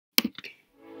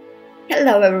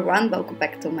Hello everyone, welcome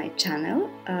back to my channel.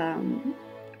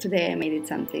 Today I made it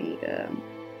something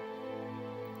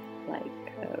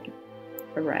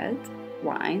red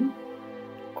wine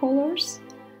colors.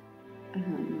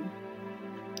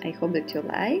 I hope that you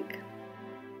like,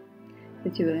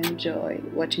 that you will enjoy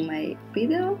watching my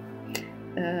video.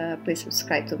 Please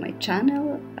subscribe to my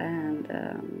channel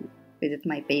and visit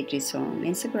my pages on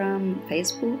Instagram,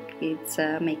 Facebook. It's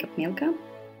Makeup Milka,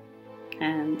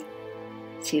 and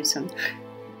see you soon.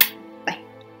 Bye.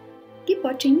 Keep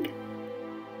watching.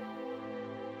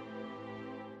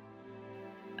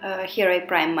 Here I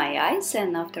prime my eyes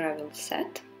and after I will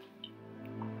set.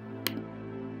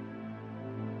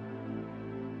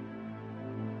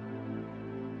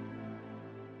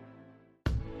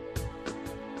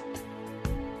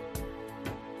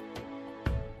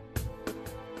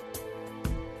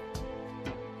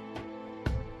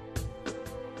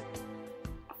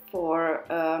 For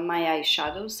my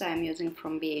eyeshadows, I'm using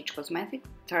from BH Cosmetics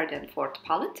 3rd and 4th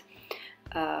palette,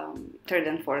 3rd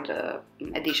and 4th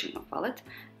edition of palette.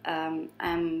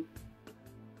 I'm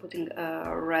putting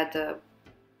a red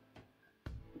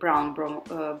brown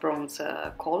bronze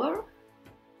color.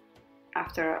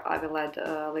 After I will add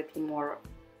a little more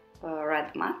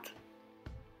red matte.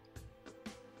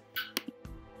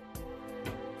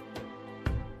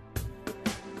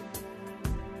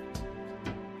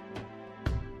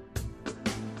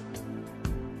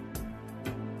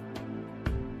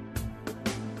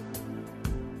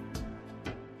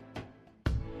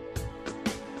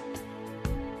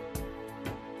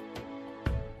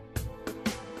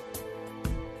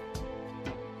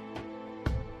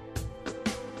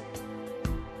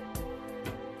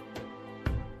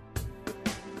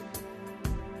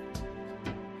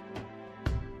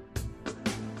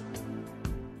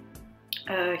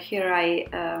 Here I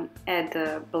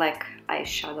add black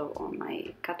eyeshadow on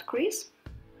my cut crease.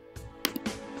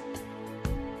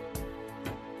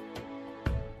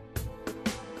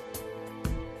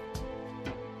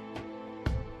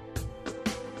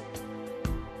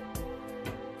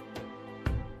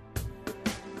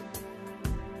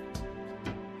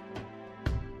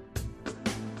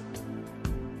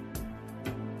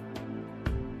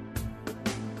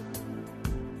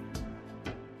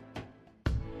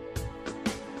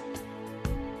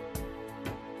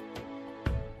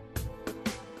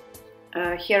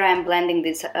 Here I am blending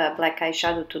this black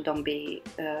eyeshadow to don't be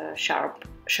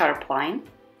sharp line.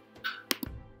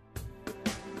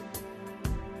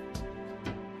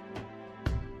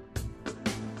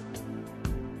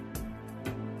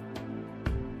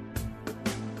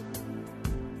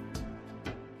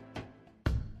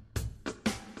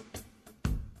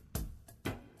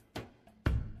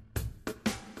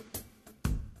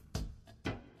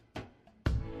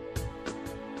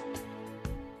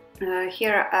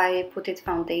 Here I put it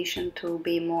foundation to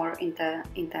be more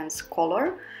intense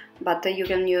color, but you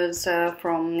can use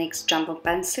from NYX Jumbo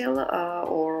Pencil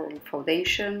or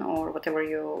foundation or whatever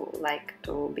you like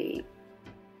to be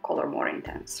color more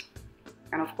intense.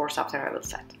 And of course after I will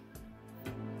set.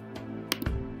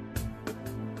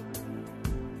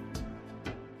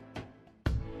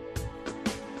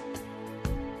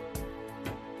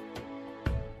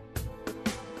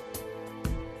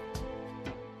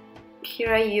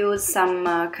 Here I use some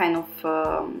kind of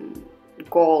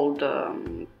gold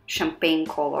champagne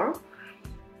color.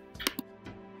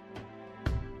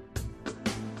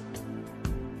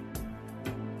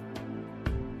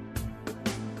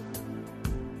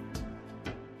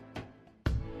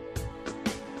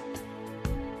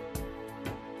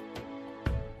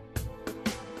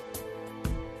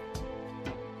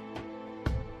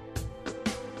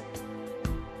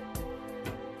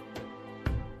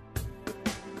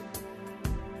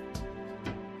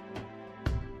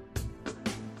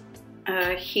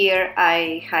 Here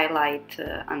I highlight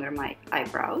under my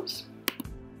eyebrows.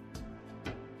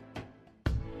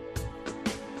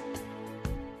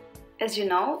 As you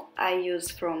know, I use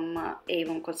from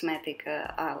Avon Cosmetic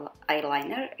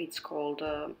eyeliner. It's called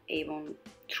Avon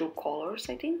True Colors,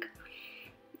 I think,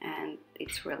 and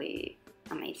it's really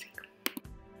amazing.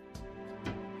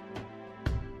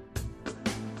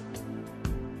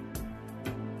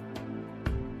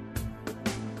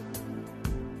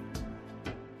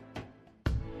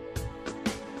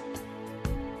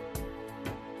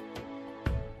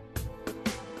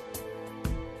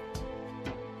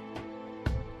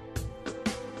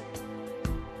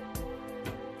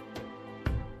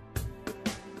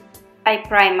 I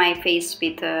prime my face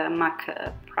with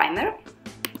MAC primer.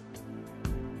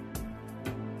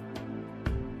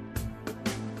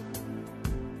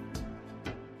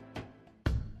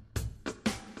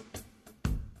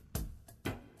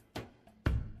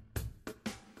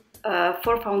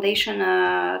 For foundation,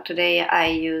 today I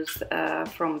use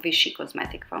from Vichy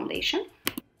Cosmetic foundation.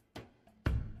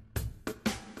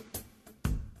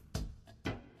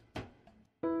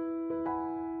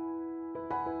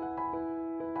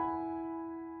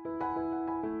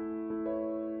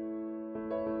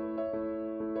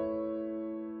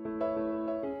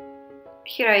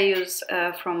 Here I use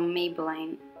from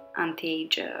Maybelline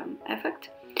Anti-Age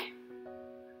Effect.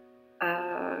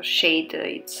 Shade,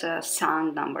 it's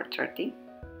Sun number 30.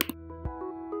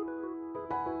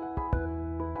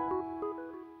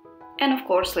 And of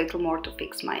course, little more to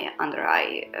fix my under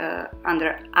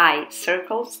eye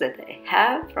circles that I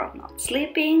have from not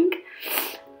sleeping.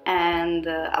 And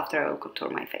after I will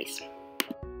contour my face.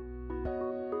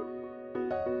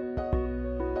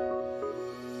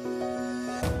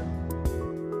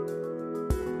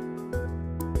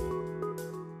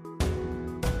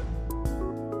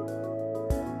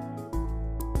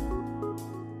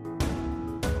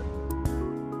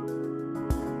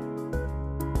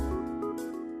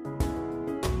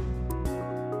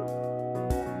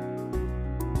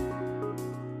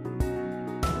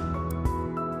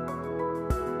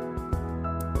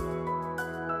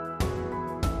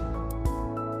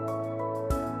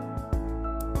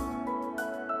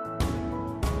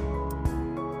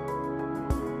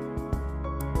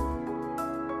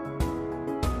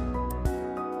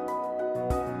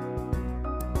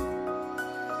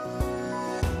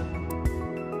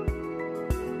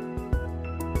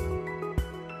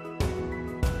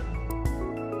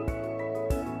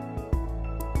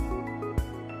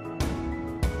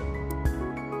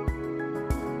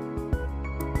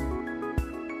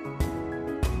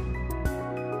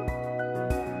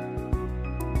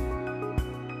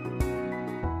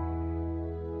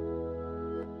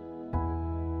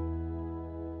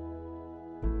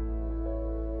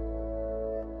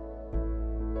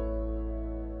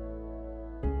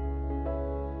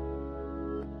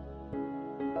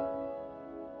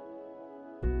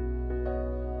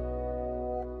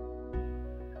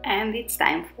 And it's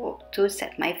time to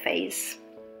set my face.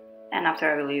 And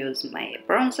after I will use my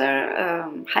bronzer,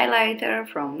 highlighter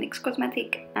from NYX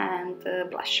Cosmetic and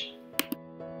blush.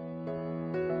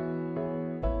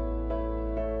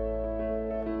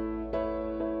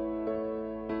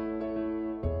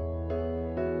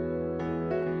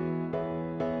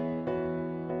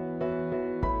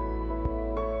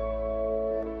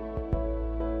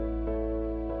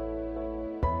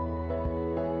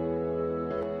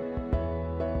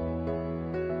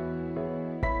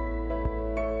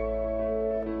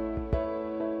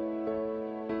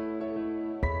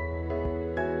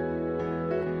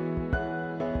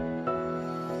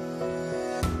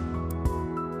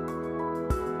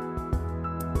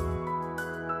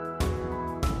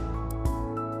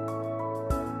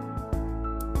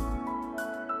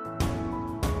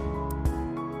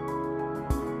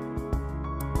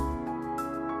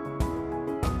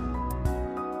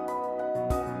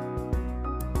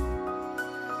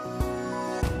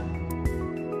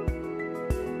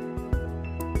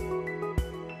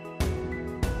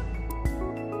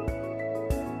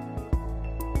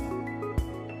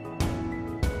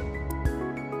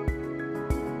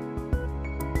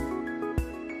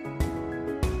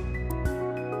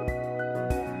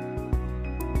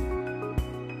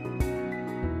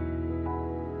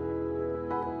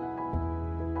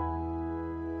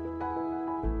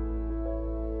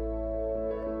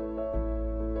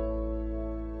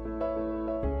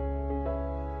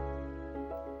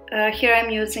 Here I'm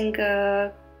using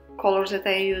colors that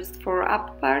I used for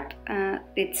upper part.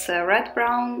 It's red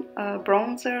brown,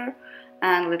 bronzer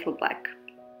and little black.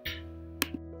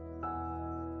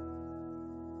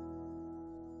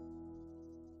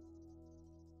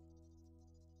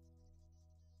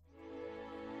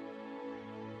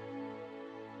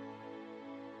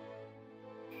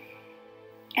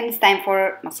 And it's time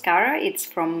for mascara. It's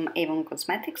from Avon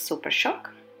Cosmetics Super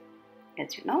Shock,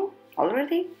 as you know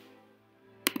already.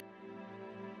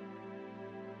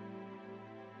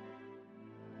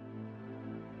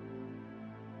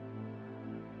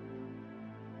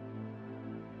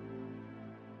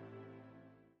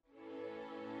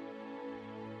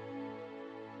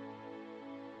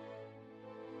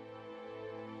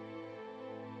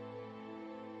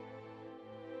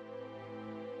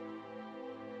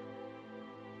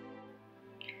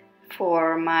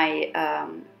 For my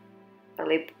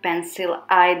lip pencil,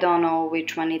 I don't know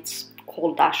which one, it's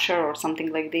called Usher or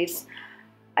something like this.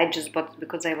 I just bought it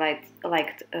because I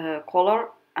liked color,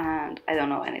 and I don't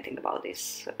know anything about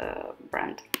this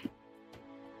brand.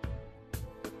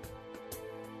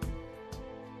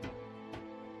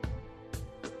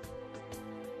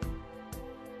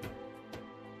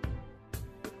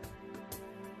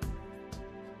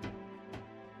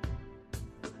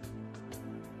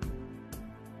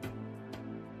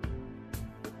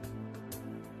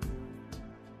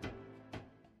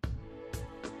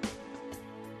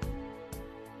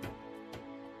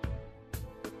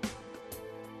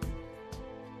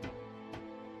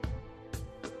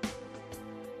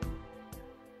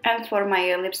 And for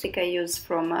my lipstick I use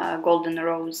from Golden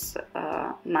Rose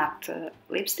matte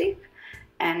lipstick,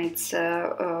 and it's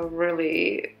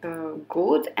really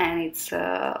good, and it's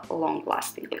a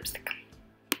long-lasting lipstick.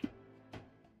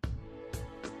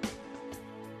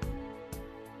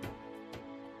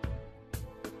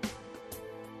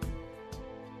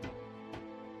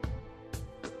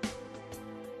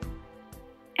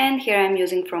 And here I'm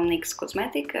using from NYX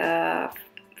Cosmetic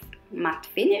matte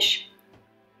finish.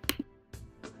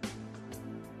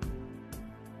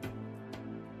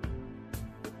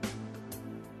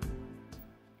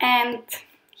 And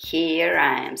here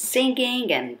I am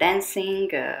singing and dancing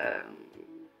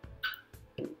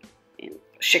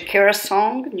Shakira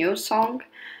song, new song.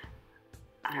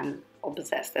 I'm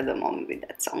obsessed at the moment with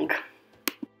that song.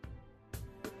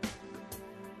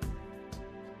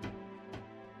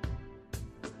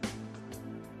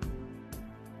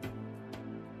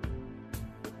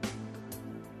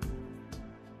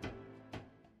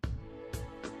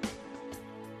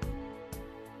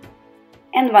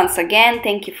 And once again,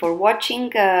 thank you for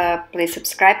watching. Please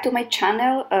subscribe to my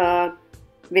channel.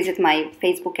 Visit my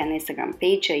Facebook and Instagram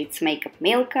page. It's Makeup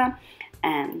Milka.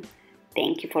 And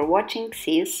thank you for watching.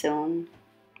 See you soon.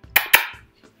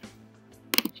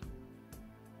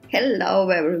 Hello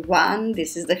everyone.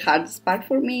 This is the hardest part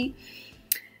for me.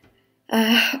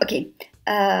 Okay.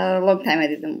 Long time I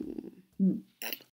didn't